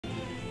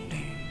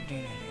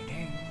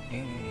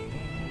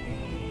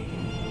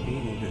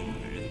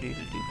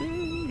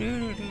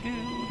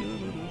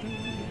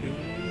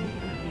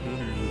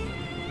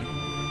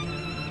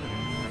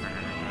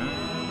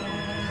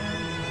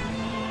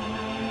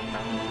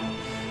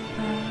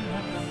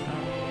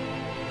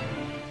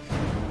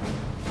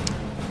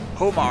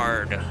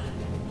Homard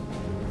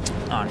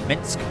on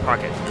Minsk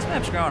Pocket. This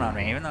map's growing on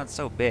me, even though it's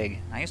so big.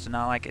 I used to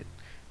not like it.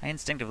 I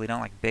instinctively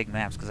don't like big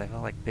maps because I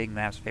felt like big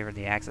maps favored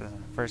the Axis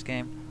in the first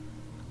game.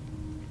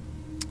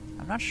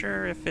 I'm not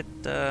sure if it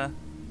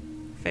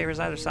favors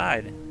either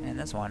side in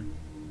this one.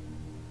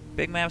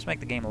 Big maps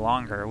make the game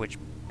longer, which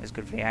is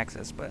good for the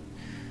Axis, but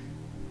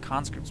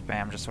conscript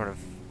spam just sort of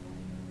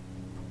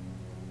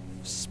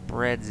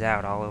spreads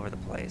out all over the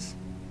place.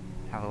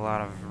 Have a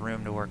lot of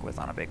room to work with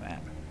on a big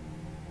map.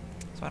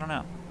 So I don't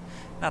know.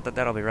 Not that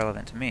that'll be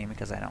relevant to me,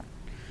 because I don't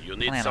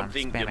plan on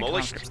spamming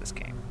conscripts this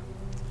game.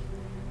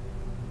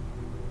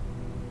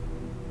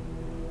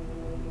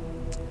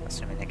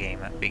 Assuming the game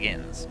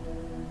begins.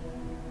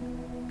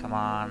 Come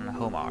on,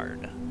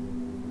 Homard.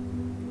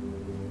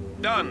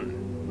 Done.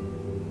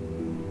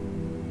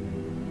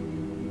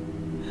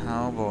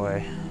 Oh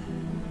boy.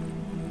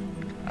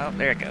 Oh,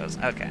 there it goes.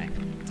 Okay.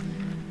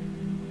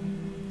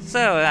 So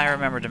I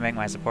remembered to make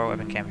my support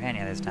weapon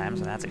Campania this time,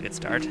 so that's a good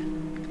start.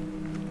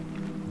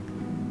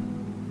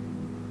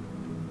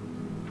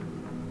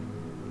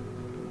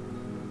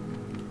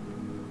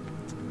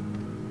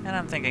 And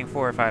I'm thinking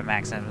 4 or 5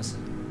 Maxims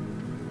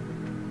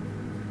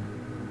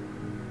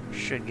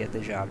should get the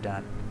job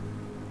done.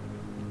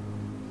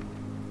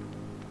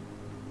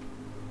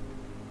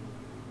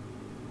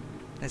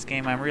 This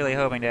game I'm really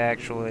hoping to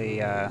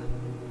actually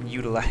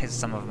utilize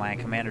some of my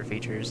commander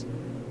features.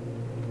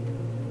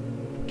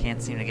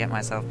 Can't seem to get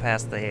myself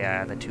past the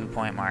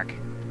 2-point mark.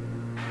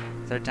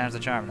 3rd time's the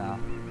charm though.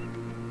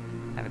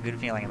 I have a good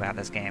feeling about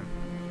this game.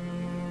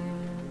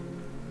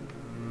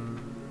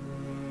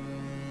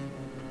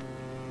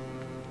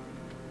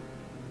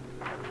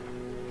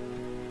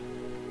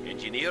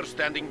 Engineers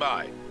standing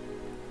by.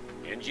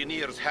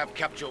 Engineers have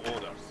capture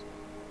orders.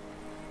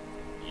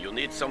 You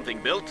need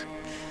something built?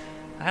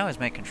 I always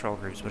make control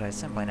groups, but I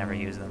simply never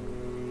use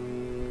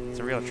them. It's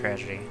a real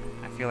tragedy.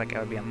 I feel like I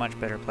would be a much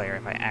better player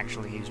if I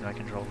actually used my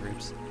control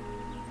groups.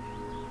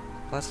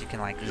 Plus, you can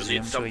like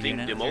zoom to a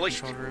unit with your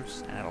control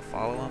groups, and it'll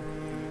follow them.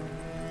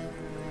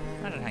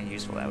 Imagine how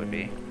useful that would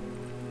be.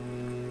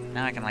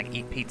 Now I can like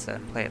eat pizza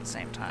and play at the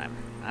same time.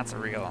 That's a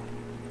real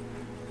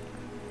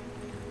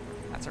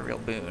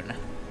boon.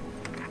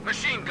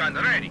 Machine gun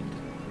ready.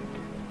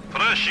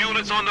 Fresh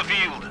units on the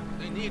field.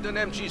 They need an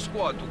MG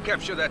squad to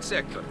capture that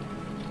sector.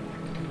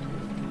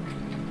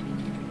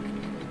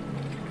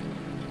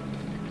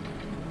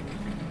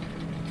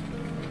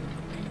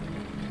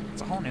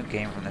 It's a whole new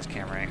game from this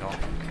camera angle.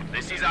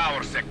 This is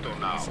our sector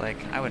now. It's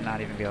like, I would not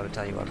even be able to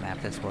tell you what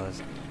map this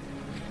was.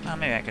 Well,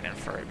 maybe I could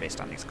infer it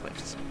based on these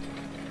cliffs.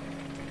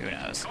 Who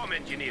knows? Come,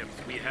 engineers.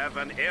 We have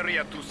an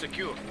area to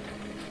secure.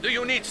 Do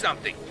you need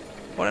something?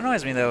 What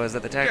annoys me, though, is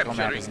that the tactical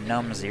map is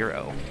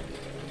num0.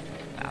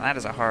 Now, that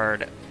is a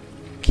hard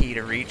key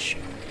to reach.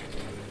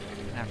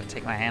 I have to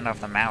take my hand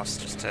off the mouse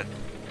just to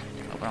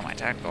open up my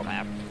tactical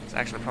map. It's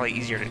actually probably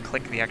easier to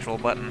click the actual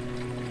button.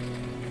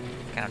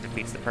 Kind of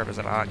defeats the purpose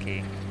of a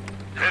hotkey.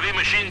 Heavy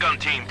machine gun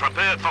team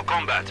prepared for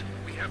combat.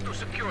 We have to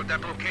secure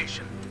that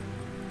location.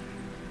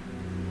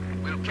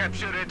 We'll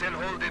capture it and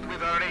hold it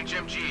with our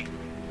HMG.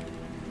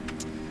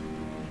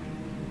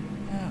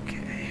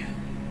 Okay.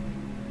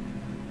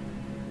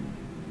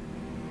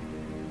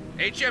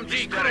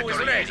 HMG crew is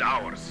ready.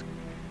 Ours.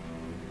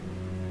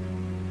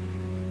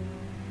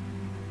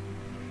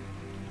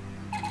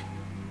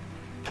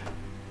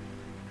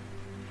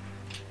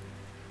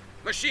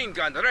 Machine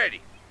gun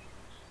ready.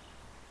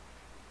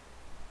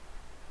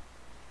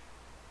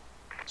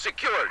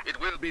 Secure. It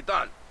will be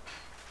done.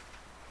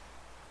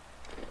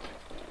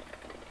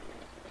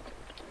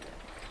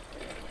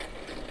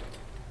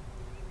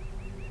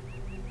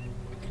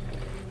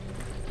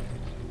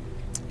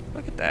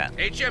 Look at that.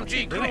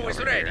 HMG crew is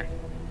ready. Here?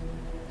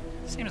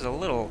 Seems a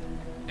little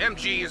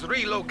MG is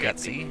relocated.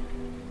 gutsy.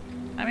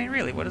 I mean,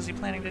 really, what is he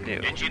planning to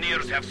do?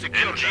 Engineers have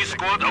secured MG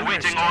squad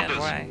awaiting orders.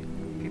 Why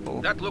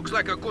people That looks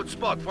like a good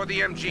spot for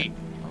the MG.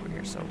 over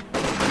here so...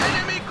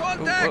 Enemy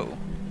contact! Ooh, whoa.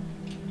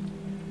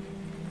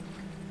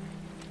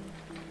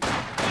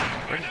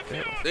 Where'd he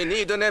go? They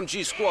need an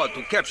MG squad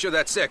to capture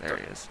that There sector.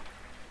 he is.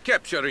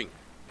 Capturing.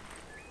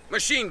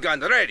 Machine gun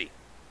ready.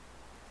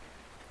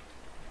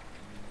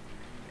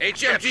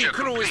 HMG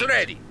crew is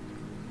ready.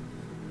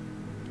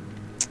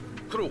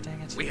 Crew,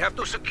 Dang it. we have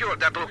to secure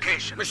that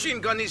location. Machine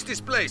gun is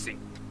displacing.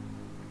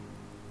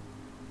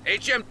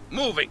 HM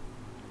moving.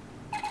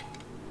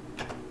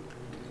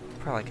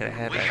 Probably could have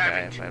had We that have guy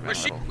it. if I'd been a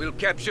Machine, little... we'll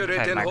capture it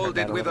I'd and hold microed it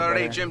that with a our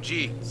little better.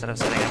 HMG. Instead of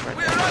setting up right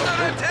We're there.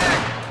 under attack.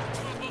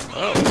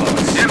 Oh,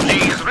 close. MG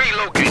is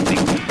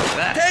relocating.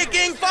 That.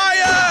 Taking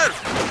fire!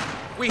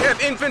 We have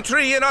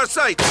infantry in our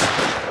sights.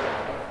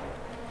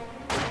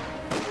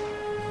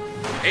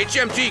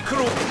 HMG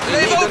crew,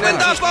 they've opened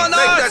up on us!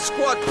 Make that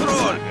squad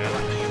crawl!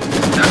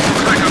 That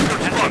looks like a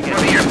good spot for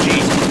the MG.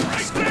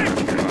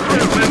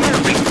 Crew, we're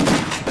moving.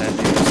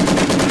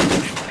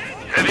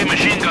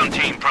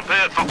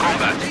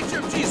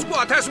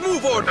 squad has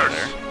move orders.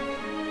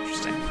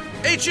 Interesting.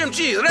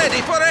 HMG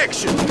ready for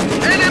action.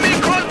 Enemy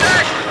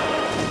contact.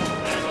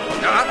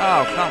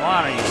 Oh, come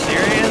on, are you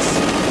serious?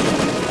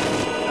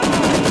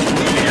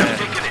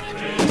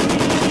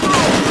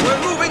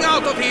 We're moving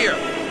out of here.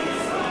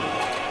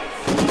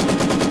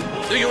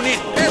 Do you need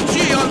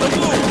MG on the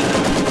move?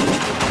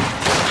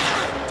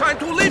 Time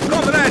to leave,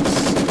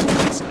 comrades.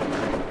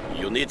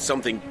 You need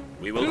something.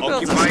 We will Who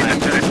builds a occupy the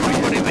sniper? territory.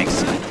 Nobody makes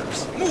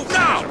snipers. Move They're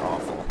now.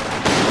 awful.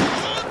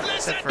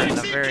 Except for in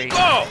the very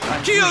Go!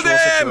 Kill unusual them!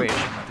 situation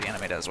that the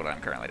enemy does what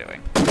I'm currently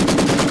doing.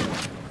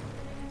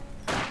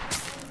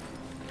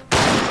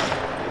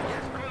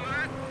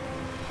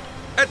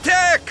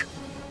 Attack!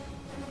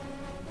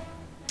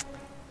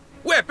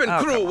 Weapon Oh,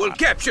 crew come will on.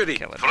 capture it.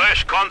 Kill it.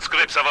 Fresh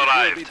conscripts have Will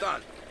be arrived.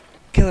 done.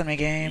 Killing me,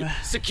 game.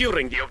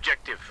 Securing the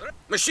objective.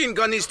 Machine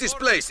gun is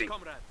displacing.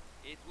 Comrade,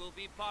 it will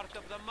be part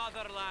of the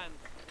motherland.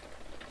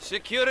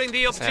 Securing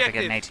the So I have to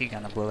get an objective. AT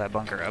gun to blow that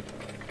bunker up.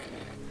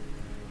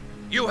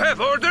 You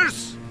have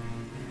orders?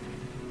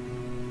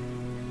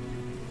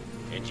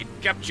 Engine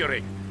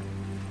capturing.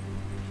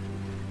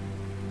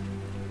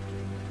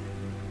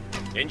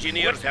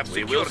 Engineers have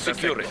secured. We will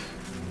secure it.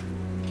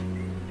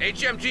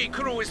 HMG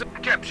crew is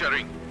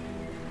capturing.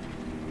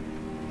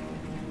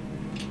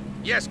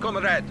 Yes,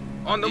 comrade.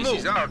 On the move. This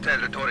is our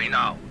territory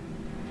now.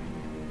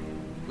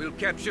 We'll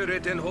capture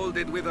it and hold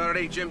it with our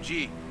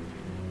HMG.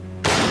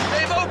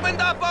 They've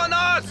opened up on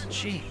us!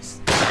 Jeez.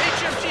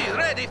 HMG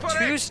ready for Two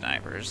action.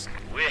 snipers.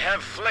 We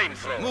have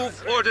flamethrowers.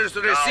 Move orders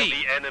Now received.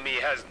 the enemy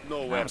has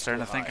nowhere I'm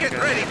starting to think I Get could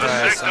ready for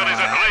try The sector is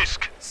at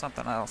risk.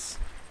 something else.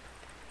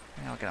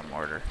 Maybe I'll get a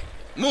mortar.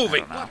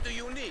 Moving. I don't know. What do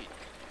you need?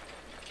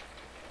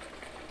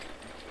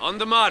 On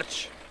the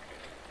march.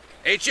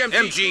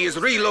 HMG is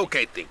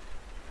relocating.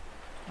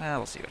 Well,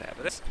 we'll see what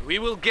happens. We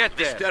will get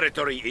This there.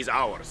 territory is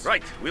ours.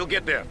 Right, we'll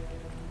get there.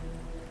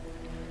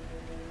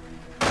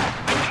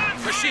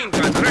 Machine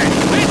gun ready.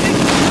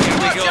 Here we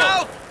Watch go.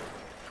 out!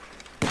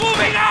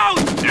 Moving out!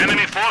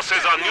 Enemy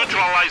forces are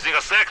neutralizing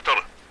a sector.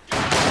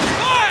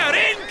 Fire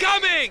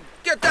incoming!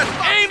 Get that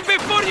Aim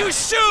before you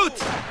shoot!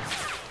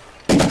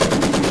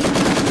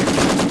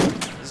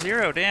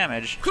 0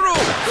 damage. crew!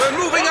 We're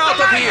moving out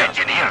of here!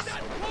 Engineers!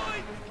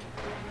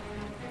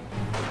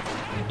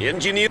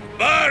 Engineer,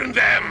 burn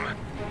them!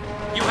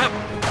 You have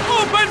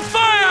open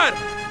fire!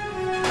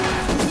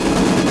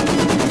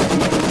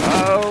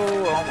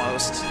 Oh,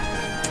 almost.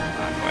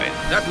 Not quite.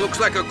 That looks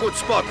like a good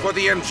spot for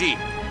the MG.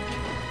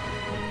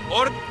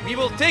 Or we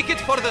will take it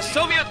for the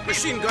Soviet.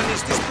 Machine gun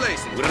is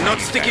displacing. We're not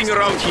sticking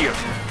around here.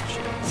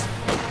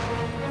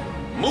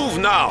 Move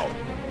now!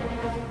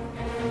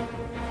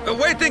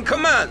 Awaiting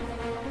command.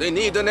 They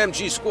need an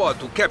MG squad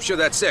to capture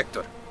that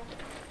sector.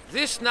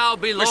 This now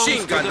belongs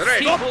Machine to gun the ready.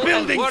 people Stop and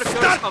building. workers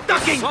Start of the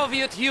ducking.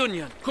 Soviet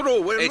Union. Crew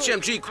will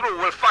HMG crew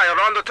will fire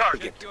on the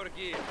target.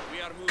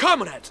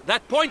 Comrades,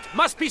 that point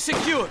must be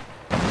secured.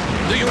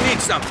 Do you need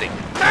something?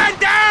 Man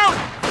down!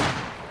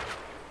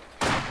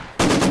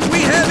 We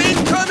have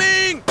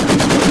incoming!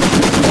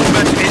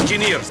 Combat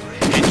engineers!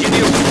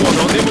 Engineer squad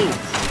on the move!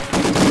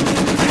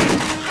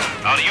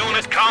 Our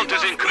unit count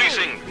is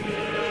increasing.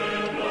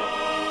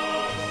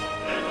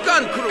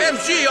 Gun crew!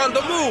 MG on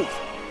the move!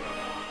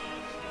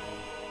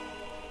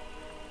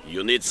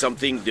 You need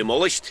something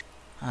demolished?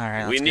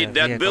 Alright, We need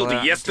that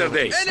building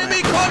yesterday.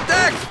 Enemy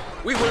contact!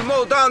 We will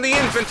mow down the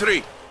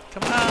infantry!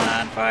 Come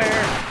on, fire.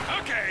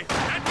 Okay,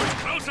 that was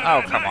closer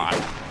Oh, come on.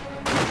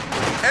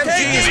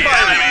 MG is The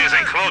firing! enemy is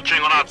encroaching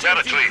on our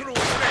territory. Crew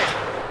is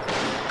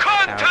ready.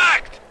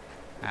 Contact!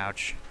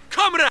 Ouch.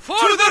 Comrade, to the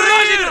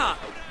right!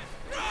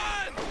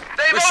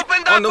 They've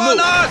opened up on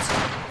us!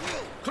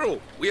 Crew,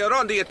 we are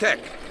on the attack.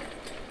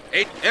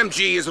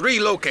 MG is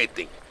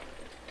relocating.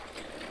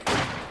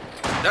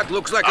 That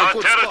looks like Our a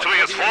good spot territory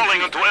for is the falling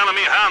MG. into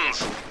enemy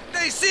hands.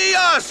 They see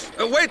us!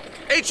 Wait,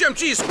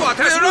 HMG squad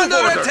has We're move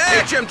under order.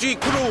 attack. HMG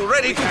crew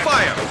ready to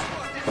fire.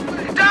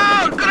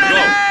 Down,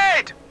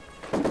 grenade!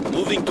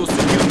 Moving to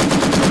secure.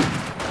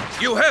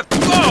 You have to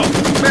go!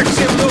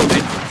 Maxim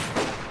loaded.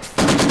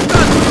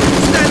 Gun crew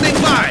standing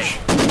by.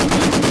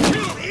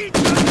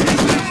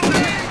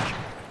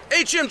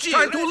 HMG,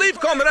 time to leave,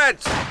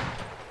 comrades!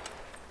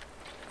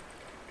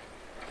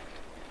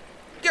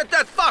 Get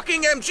that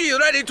fucking MG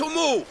ready to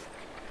move!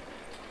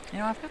 You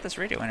know, I've got this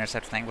radio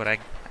intercept thing, but I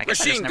guess I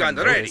just Machine never gun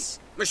ready. notice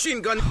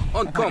Machine gun on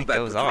when it combat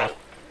goes patrol. off.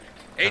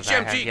 'Cause I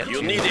have HMG, yet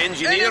You to- need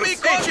engineers. enemy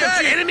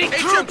contact! Enemy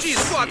troops! HMG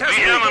squad has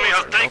The move enemy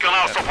has order. taken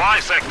our supply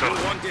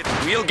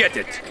sector. We'll get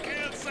it.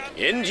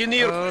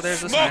 Engineer, Oh,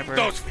 there's a smoke sniper.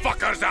 those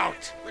fuckers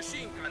out!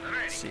 Machine gun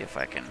ready. See if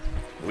I can.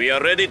 We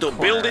are ready to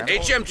build it.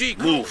 HMG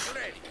crew Move.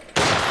 ready.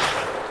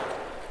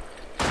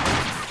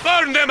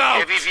 Burn them out!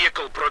 Heavy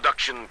vehicle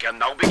production can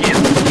now begin.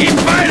 Keep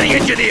firing,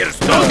 engineers!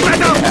 Don't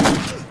let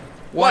up!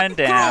 One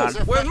down.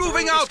 Crew, we're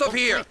moving out of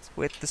here.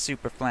 With the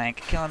super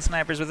flank. Killing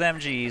snipers with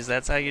MGs.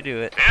 That's how you do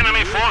it.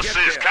 Enemy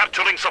forces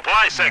capturing supply I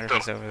wonder if sector.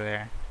 he's over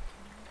there.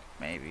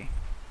 Maybe.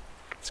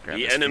 Let's grab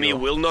The this enemy fuel.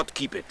 will not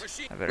keep it.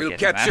 I better We'll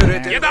get him capture out it.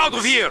 of there. Get out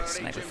of here!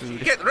 Sniper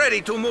food. Get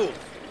ready to move.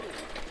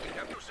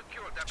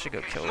 Should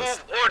go kill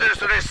this.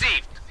 Orders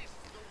received.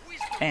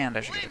 And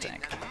I should get a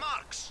tank.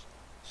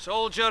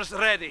 Soldiers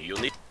ready. You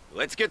need...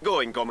 Let's get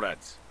going,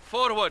 comrades.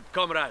 Forward,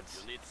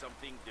 comrades. You need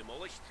something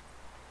demolished?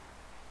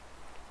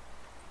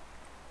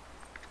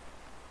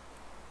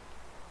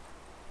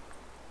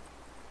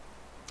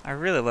 I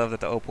really love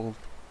that the Opal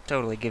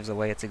totally gives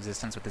away its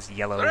existence with this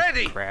yellow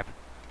Ready. crap.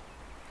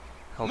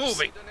 Helps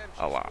Moving.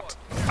 a lot.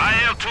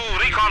 IL-2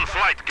 recon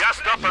flight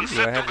gassed up and Do I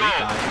set to have go.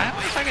 recon? I don't know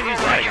if I can use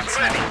that against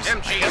snipers. I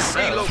MG guess is so.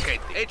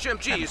 relocated.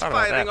 HMG is thought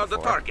about firing that on the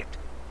before. target.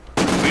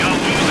 We are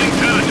losing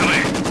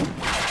territory.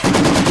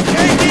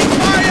 Taking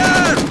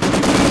fire!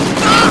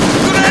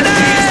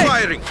 Grenade! is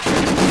firing.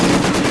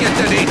 Get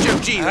that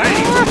HMG ready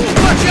to move.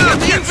 Watch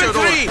out,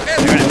 infantry!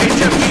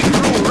 HMG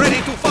crew ready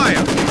to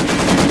fire. We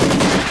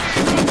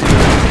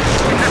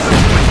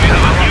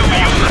have a new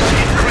unit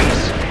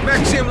increase.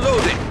 Maxim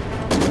loading.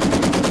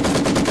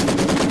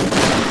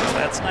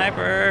 That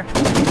sniper.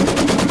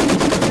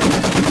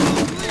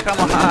 Come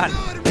on.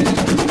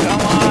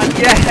 Come on.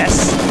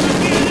 Yes.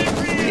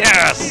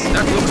 Yes.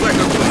 That looks like a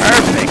good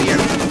Perfect. We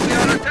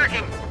are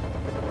attacking.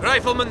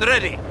 Riflemen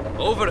ready.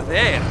 Over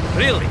there.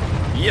 Really?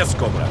 Yes,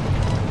 comrade.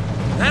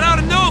 There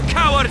are no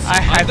cowards.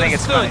 I think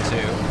it's funny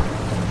Understood. too.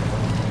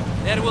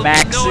 There will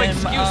Maxim be no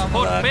excuse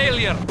for luck.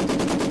 failure.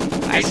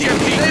 I see.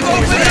 They've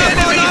opened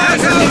up on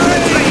us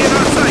already in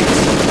our sights.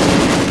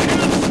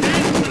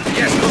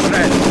 Yes,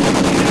 comrade.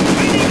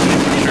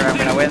 I'm sure I'm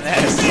gonna win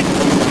this.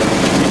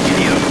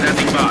 Engineer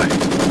standing by.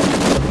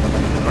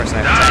 Of course, I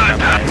have a tank on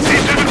my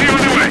T-70 on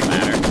the way.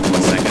 matter.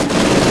 1 second.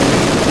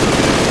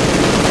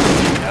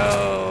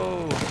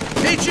 No.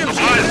 HMG.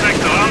 Supply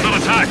sector under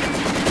attack.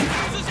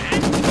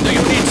 Do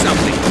you need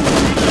something?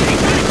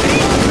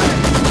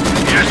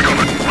 Yes,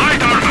 comrade.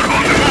 Light armor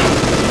on the move.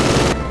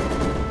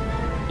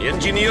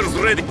 Engineers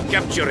ready.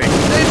 Capturing.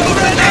 They've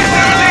already.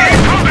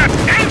 Combat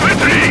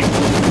infantry.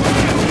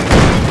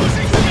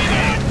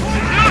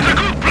 Not a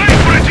good place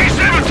for a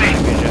T-70.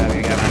 Good job,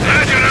 you got my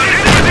Legendary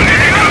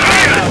infantry on the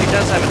Oh, he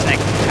does have a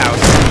tank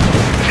house.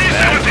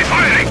 T-70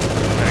 firing.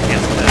 Better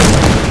cancel this.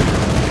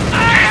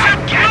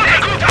 Not a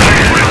good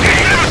place for a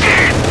T-70.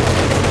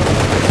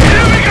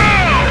 Here we go.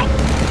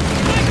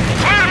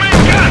 Fireman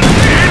gun.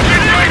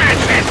 Engine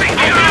damage.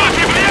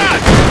 Ability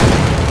blast.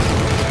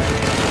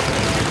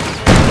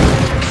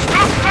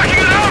 Stop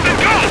fucking around and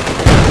go.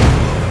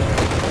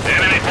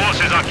 Enemy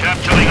forces are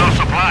capturing our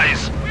supplies.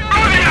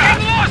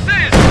 Big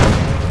losses.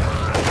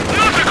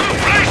 Not a good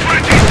place for a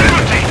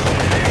T-70.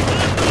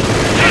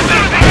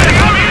 T-70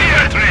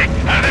 infantry.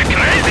 Are they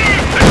crazy?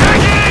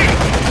 Attacking.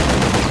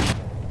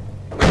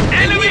 We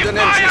Enemy need an MG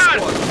fire.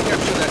 squad to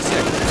capture that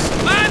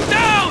sector. Man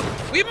down.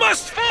 We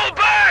must Fall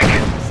back.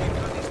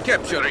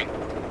 Capturing.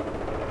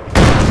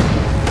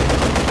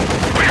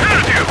 We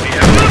heard you!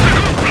 Not a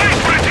good place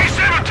for a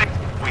T-70!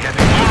 We have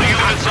more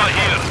units are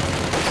here.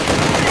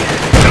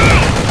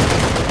 Down!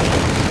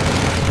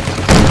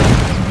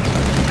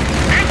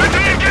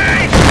 Infantry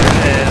engaged!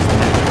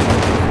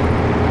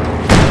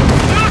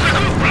 Not a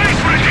good place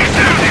for a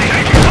T-70!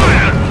 Taking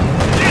fire!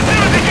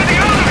 T-70 getting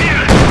out of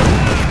here!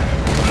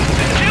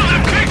 Kill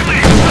them quickly!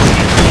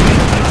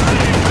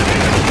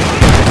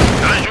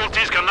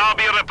 Casualties can now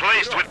be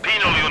replaced with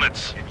penal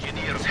units.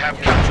 Engineers have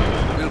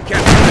captured. We'll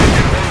capture that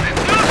and hold it.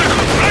 Not a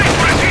good place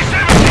for a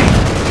T-70!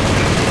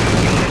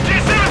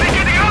 T-70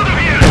 getting out of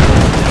here!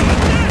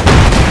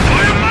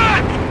 Fire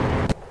back!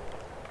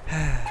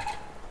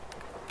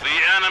 The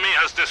enemy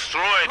has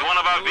destroyed one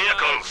of our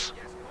vehicles.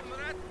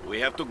 We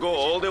have to go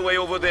all the way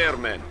over there,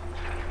 men.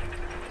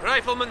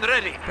 Riflemen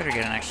ready. Better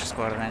get an extra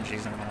squad of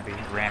NGs. I'm gonna be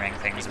ramming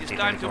things with It's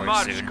time to T-34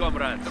 march, soon.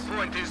 comrades.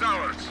 Point is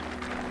ours.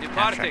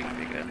 Departing. Abstract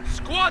would be good.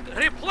 Squad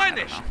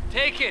replenished.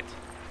 Take it.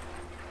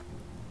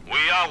 We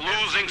are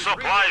losing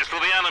supplies to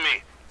the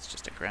enemy. It's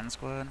just a Gren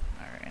squad.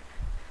 All right.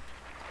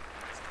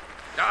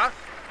 Da?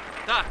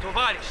 Da,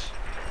 tovarish.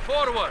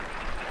 Forward.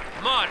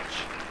 March.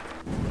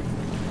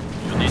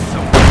 You need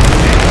some...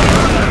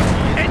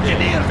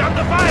 Engineers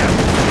under fire!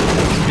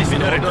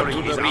 Order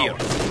to the rear.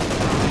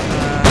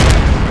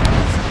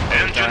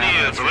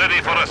 Engineers ready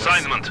for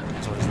assignment. Might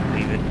as well just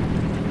leave it.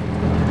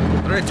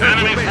 Return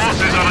Enemy to base.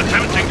 forces are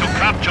attempting to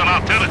capture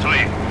our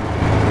territory.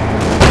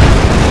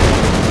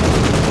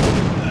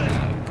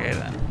 Okay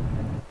then.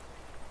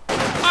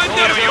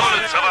 Under Enemy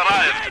units have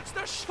arrived. It's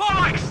the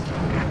Spikes.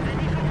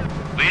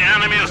 The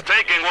enemy is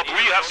taking what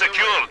we have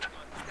secured.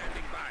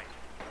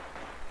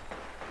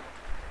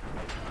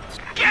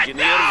 Get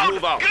Engineers down!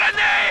 move out.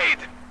 Grenade!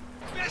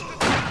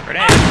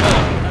 Grenade!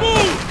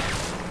 Move.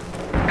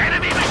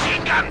 Enemy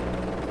machine gun!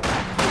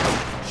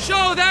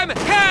 Show them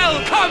hell,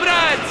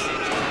 comrades.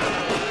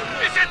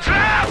 It's a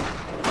trap!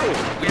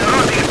 We are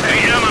on the The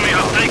enemy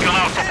has taken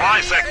our supply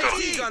sector.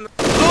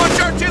 Launch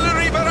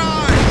artillery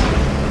barrage!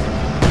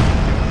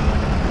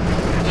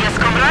 Yes,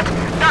 comrade?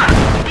 Da!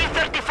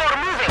 T-34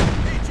 moving!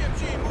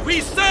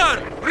 We, sir.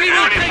 We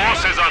will Enemy take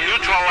forces are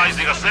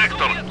neutralizing a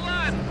sector.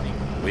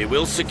 We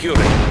will secure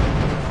it.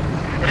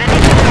 Ready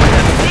for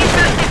order.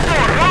 T-34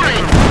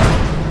 rolling!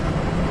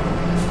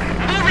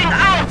 Moving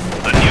out!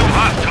 The new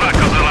half track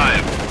has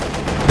arrived.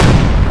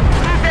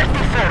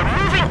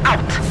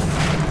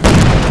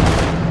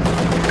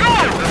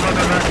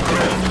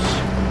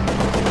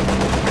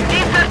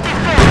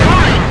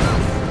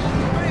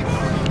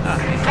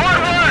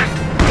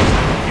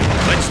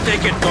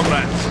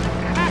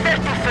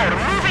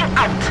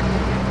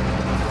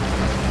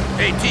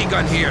 AT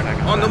gun here,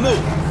 on the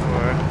move.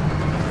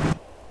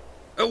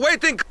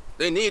 Awaiting.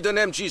 They need an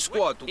MG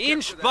squad to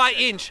Inch by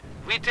inch,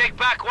 we take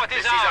back what is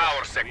This is ours.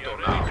 our sector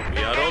now. We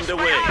are on the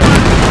way.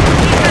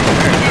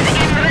 Is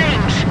in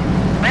range.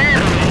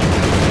 Barely.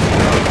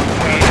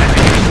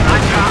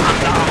 Sniper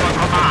under our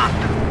command.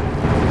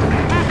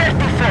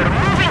 T-34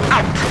 moving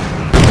out.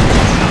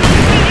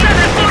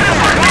 T-34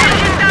 report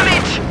engine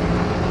damage.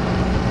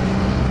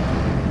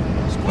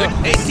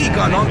 AT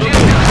gun on the move.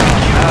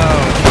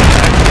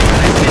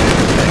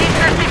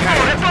 T-34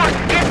 report.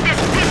 Get this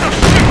piece of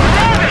shit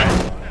moving.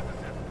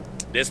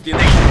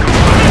 Destination.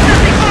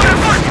 T-34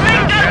 report.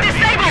 Main gun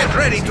disabled. Get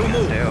ready to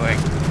move. Doing.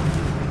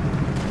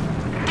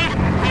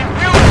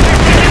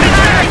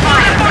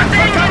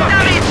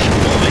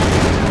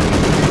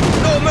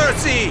 No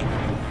mercy.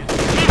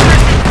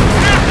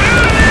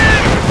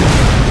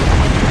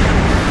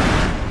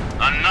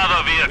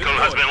 Another vehicle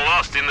has been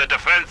lost in the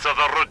defense of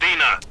the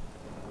Rodina.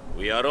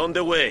 We are on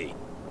the way.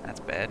 That's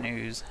bad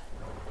news.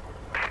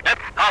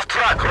 Off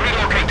track,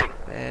 relocating.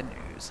 Bad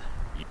news.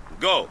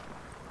 Go.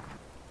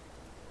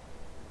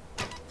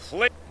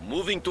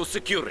 Moving to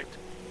secure it.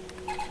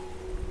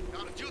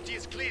 Our duty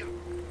is clear.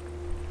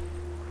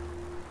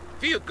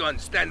 Field gun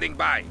standing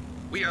by.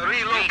 We are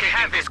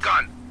relocating this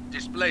gun.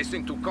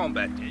 Displacing to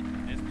combat.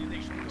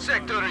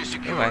 Sector is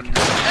secure. Ooh, I can...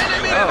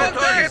 Enemy Oh, on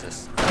target.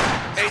 Jesus.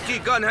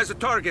 AT gun has a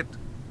target.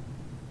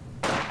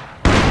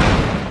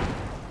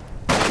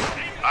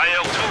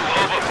 IL-2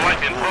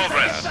 overflight in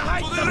progress. To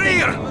the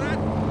rear.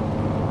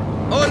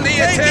 On the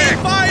attack.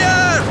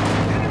 Fire.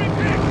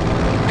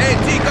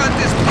 AT gun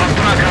displaced.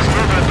 Off-track has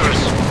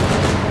movers.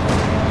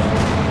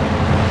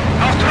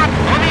 Off-track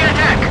on the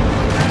attack.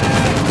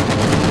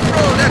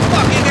 Throw that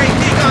fucking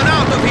AT gun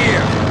out of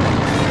here.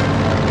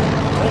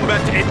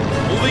 Combat it.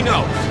 Moving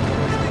out.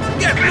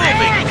 Get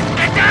moving.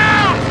 Get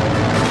down.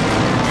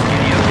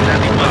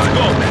 Let's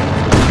go.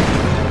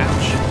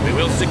 Ouch. We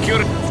will secure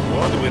it.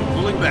 Squad, we're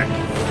pulling back.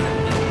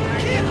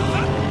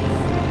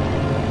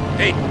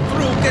 Hey,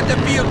 crew, get the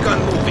field gun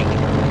moving.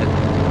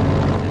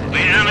 The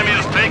enemy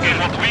is taking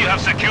what we have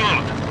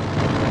secured.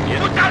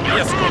 Put down your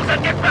Yes, tools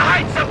and get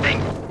behind something.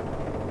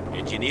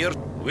 Engineers,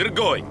 we're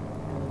going.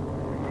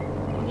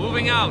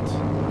 Moving out.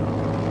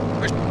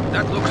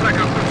 That looks like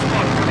a good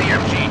spot for the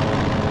MG.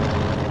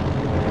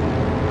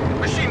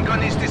 Machine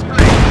gun is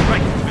displayed.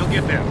 Right, we'll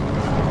get there.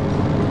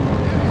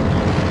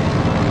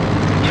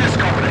 Yes,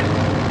 comrade.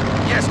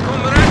 Yes,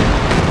 comrade.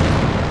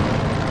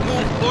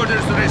 Move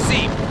orders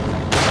received.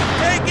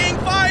 Taking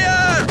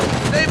fire!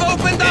 They've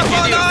opened up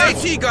on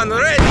us! AT gun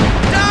ready!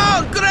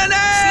 Down,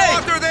 grenade!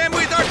 Slaughter them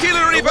with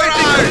artillery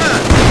barrage!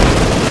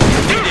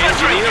 The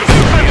engineers, we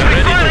are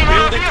ready to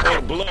build it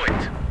or blow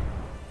it.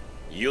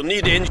 You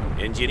need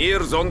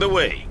engineers on the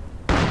way.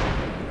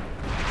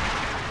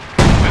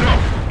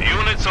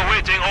 Units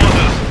awaiting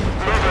orders.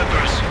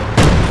 Movers.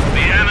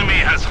 The enemy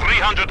has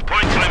 300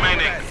 points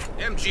remaining.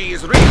 MG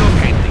is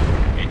relocating.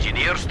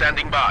 Engineers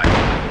standing by.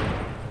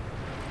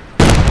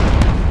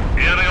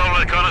 Aerial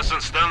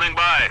reconnaissance standing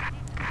by.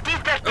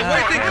 Awaiting Let's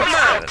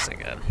try command! this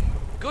again.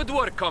 Good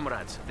work,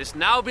 comrades. This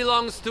now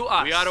belongs to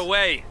us. We are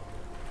away.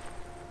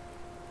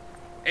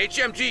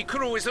 HMG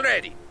crew is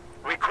ready.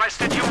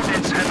 Requested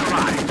units have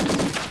arrived.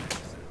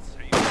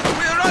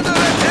 We're under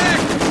attack!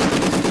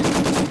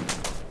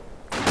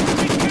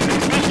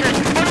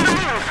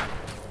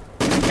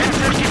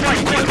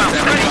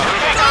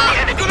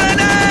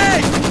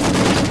 Grenade!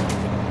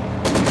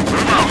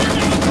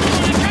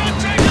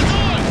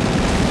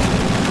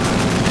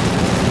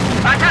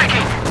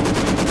 Attacking!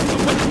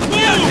 We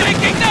are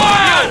taking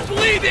fire!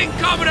 Bleeding,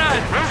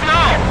 comrade! Move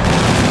now!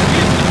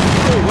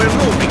 Oh, we're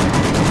moving.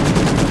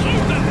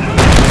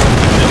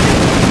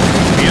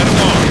 We are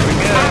gone.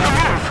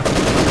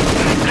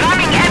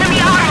 Ramming enemy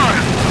armor!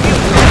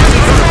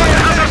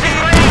 Hunters in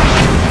range!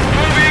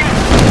 Moving!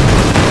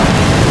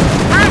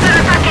 Further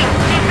attacking!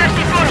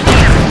 T-34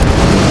 here!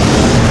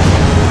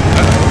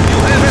 You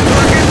have a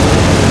target?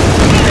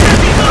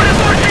 T-34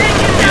 report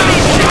engine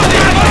damage!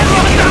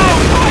 Down!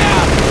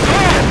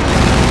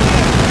 Fire!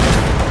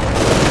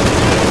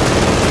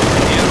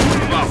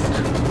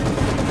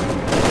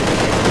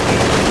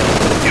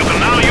 You can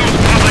now use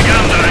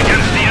propaganda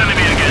against the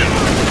enemy again.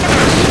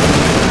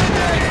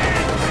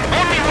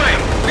 Only way!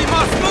 We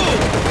must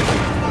move!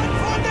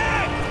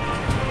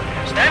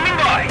 Standing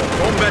by!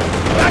 Combat.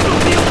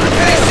 Battlefield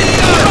prepare!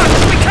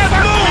 We can't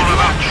All move! of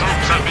our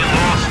troops have been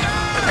lost.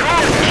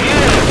 Good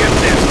kill! Get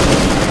there!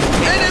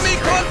 Enemy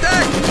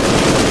contact!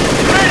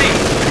 Ready!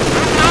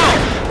 Move now!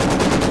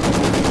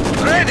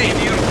 Ready!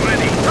 You're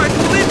ready. Try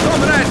to lead,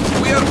 comrade!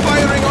 We are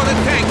firing on a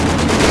tank!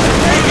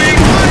 Taking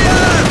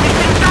fire!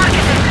 Being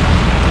targeted!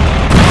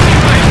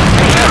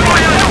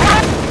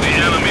 The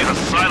enemy has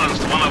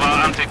silenced one of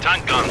our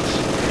anti-tank guns.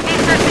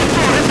 T-34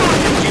 report!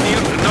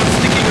 Engineers are not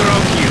sticking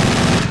around here.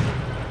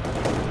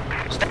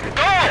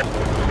 Go!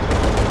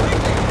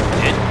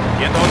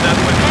 Get on that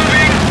one.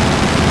 Moving!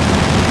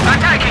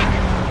 Attacking!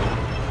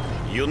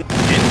 You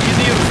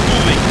engineers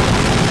moving.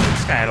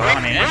 This guy had a lot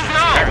of ammunition, Move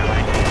now!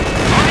 apparently.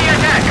 On the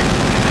attack!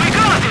 We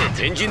got it!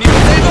 Engineers.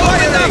 They've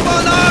opened up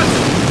on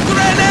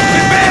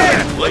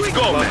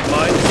Not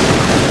mine.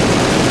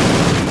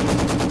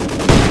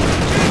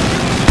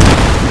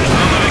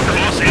 Enemy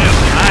close air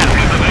support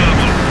is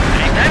available.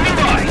 Standing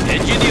by.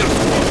 Engineer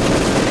squad.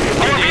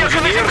 Our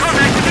vehicle is in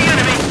contact with the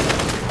enemy.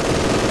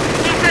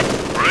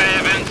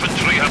 Brave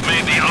infantry have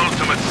made the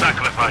ultimate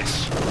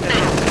sacrifice.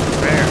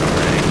 Rare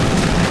already.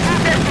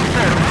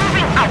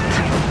 Moving out.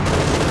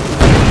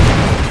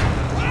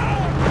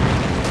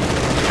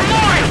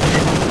 Right.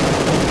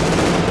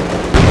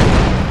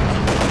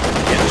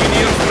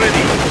 Engineers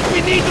ready. We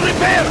need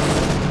repairs!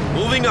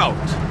 Moving out.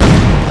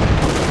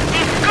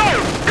 Go!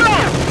 Go!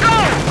 Go!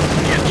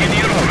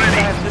 Engineers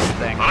ready. What's this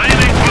thing?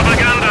 Raining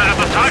propaganda at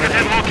the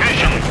targeted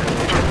location.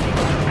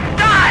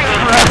 Die!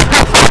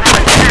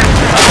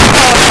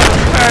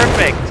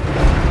 Perfect!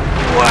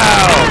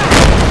 Wow!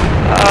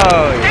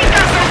 Oh, yeah. Take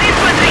us on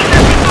infantry.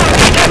 Nothing more.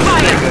 Taking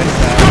fire. Good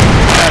stuff.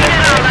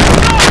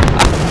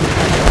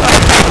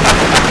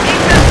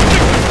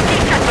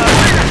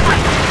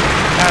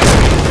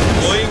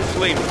 Deploying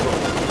flamethrower.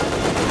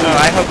 Oh,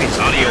 I hope he's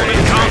Audio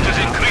furious count right is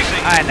now. increasing.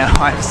 I know,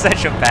 I'm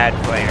such a bad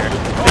player.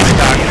 This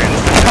doctrine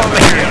is so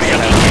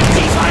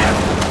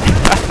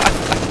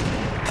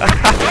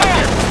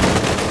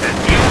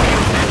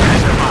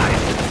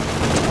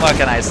What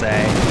can I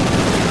say?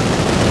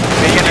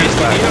 Beginner's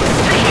luck.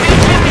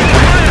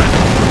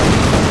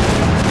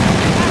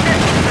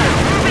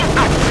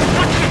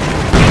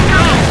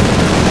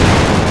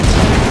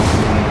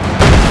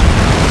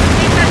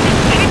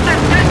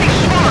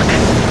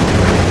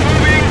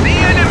 The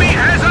enemy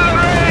has our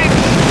range!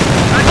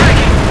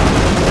 Attacking!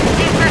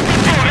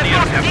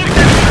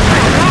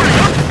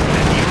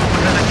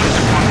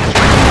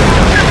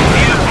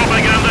 Air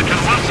propaganda can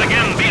once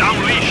again be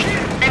unleashed.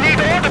 We need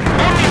all the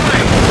only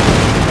way!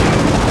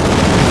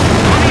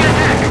 On the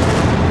attack!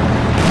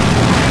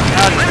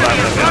 I'll just love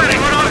the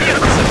building.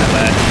 Simple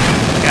that.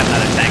 Got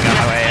another tank on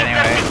the way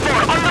anyway.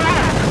 On the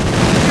move!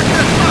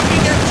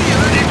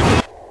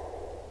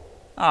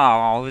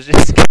 Oh, it was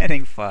just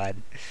getting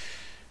fun.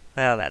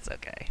 Well, that's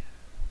okay.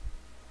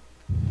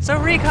 So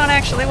recon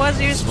actually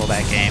was useful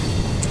that game.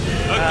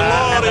 A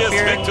And the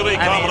glorious fear, victory,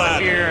 I mean,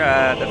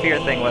 comrade. the fear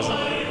thing wasn't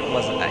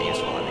that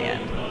useful in the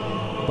end.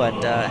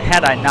 But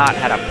had I not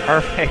had a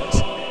perfect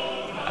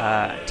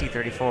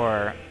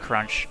T-34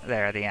 crunch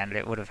there at the end,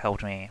 it would have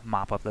helped me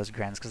mop up those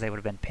Grens because they would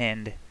have been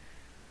pinned.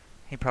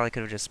 He probably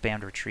could have just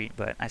spammed retreat,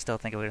 but I still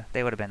think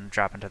they would have been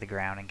dropping to the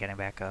ground and getting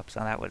back up. So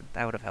that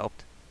would have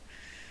helped.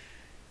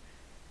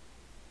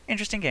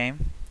 Interesting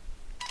game.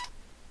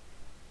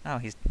 Oh,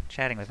 he's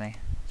chatting with me.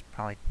 He's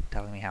probably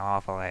telling me how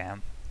awful I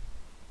am.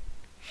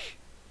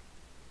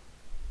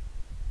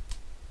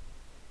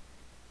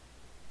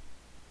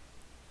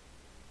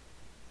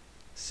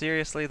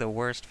 Seriously, the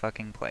worst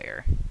fucking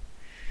player.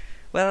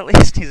 Well, at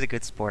least he's a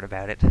good sport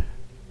about it.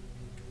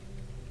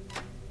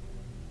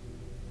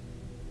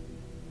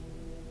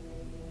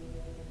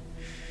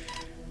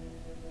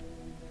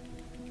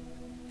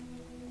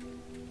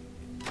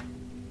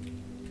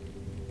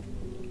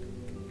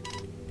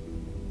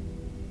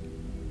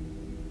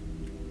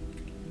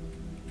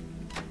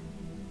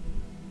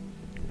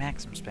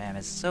 Maxim spam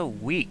is so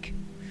weak.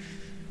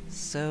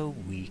 So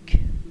weak.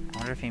 I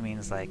wonder if he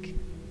means, like,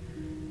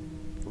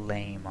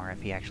 lame, or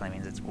if he actually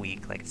means it's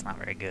weak, like it's not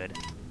very good.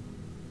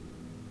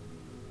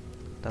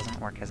 Doesn't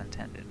work as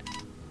intended.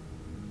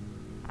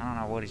 I don't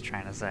know what he's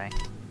trying to say.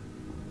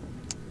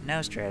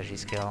 No strategy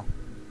skill.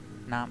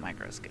 Not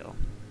micro skill.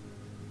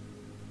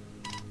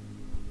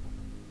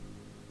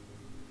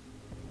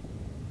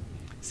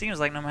 Seems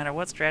like no matter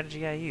what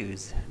strategy I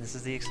use, this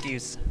is the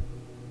excuse.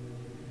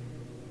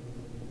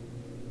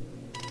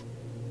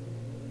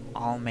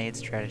 All made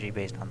strategy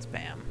based on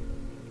spam.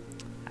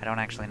 I don't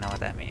actually know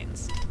what that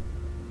means.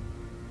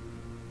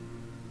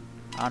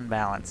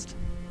 Unbalanced.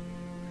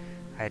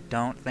 I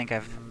don't think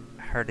I've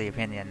heard the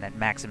opinion that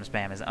Maxim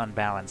spam is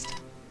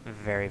unbalanced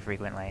very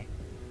frequently.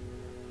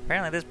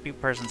 Apparently this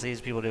person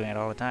sees people doing it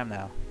all the time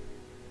though.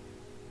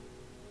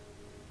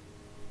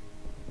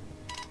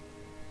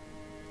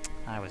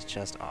 I was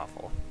just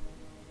awful.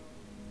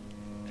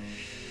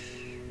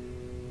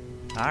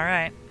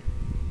 Alright.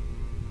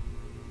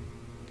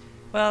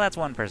 Well, that's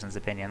one person's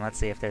opinion. Let's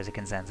see if there's a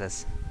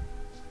consensus.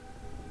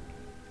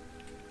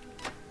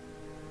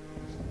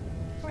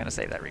 I'm gonna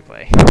save that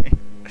replay.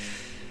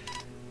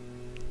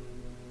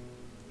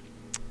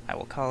 I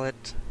will call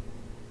it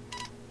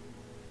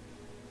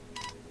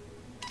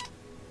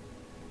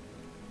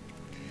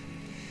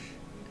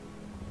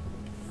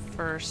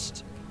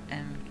first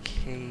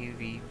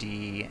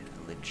NKVD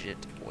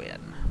legit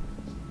win.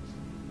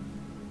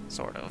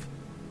 Sort of.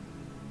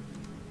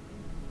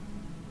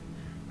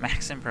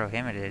 Maxim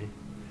prohibited.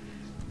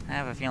 I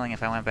have a feeling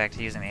if I went back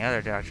to using the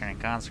other doctrine and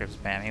conscript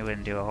spam, he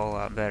wouldn't do a whole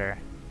lot better.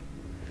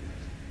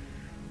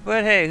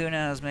 But hey, who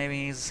knows,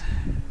 maybe he's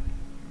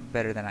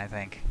better than I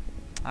think.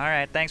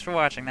 Alright, thanks for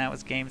watching. That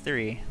was Game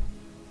 3.